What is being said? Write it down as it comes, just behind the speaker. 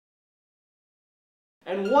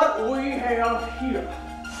And what we have here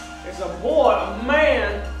is a boy, a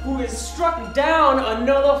man, who has struck down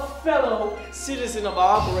another fellow citizen of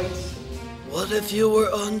our race. What if you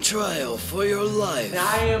were on trial for your life? And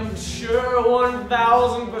I am sure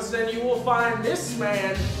 1000% you will find this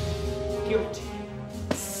man guilty.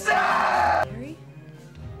 Harry?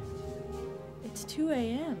 It's 2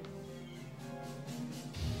 a.m.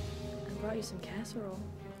 I brought you some casserole.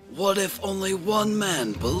 What if only one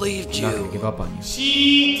man believed you? I'm not gonna give up on you.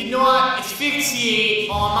 She did not asphyxiate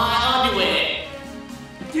on my underwear.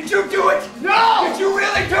 Did you do it? No! Did you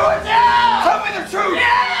really do it? No! Tell me the truth!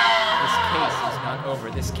 Yeah! This case is not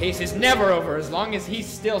over. This case is never over as long as he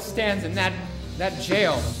still stands in that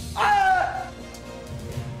jail. I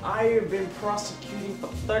have been prosecuting for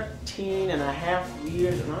 13.5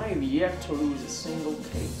 years and I have yet to lose a single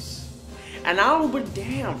case. And I will be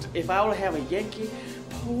damned if I will have a Yankee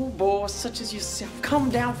poor boy such as yourself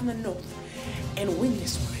come down from the north and win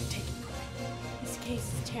this one and take it from me. This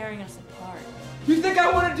case is tearing us apart. You think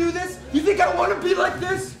I want to do this? You think I want to be like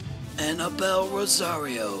this? Annabelle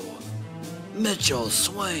Rosario, Mitchell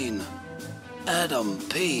Swain, Adam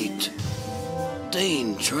Pete,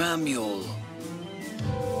 Dean Tramuel.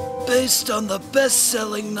 Based on the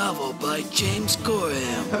best-selling novel by James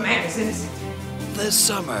Gorham. The man is innocent. This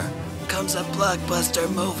summer comes a blockbuster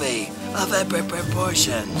movie of epic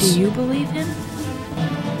proportions. Do you believe him?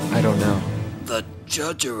 I don't know. The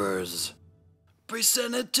Judgerers.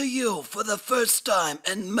 Presented to you for the first time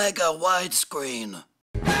in mega widescreen.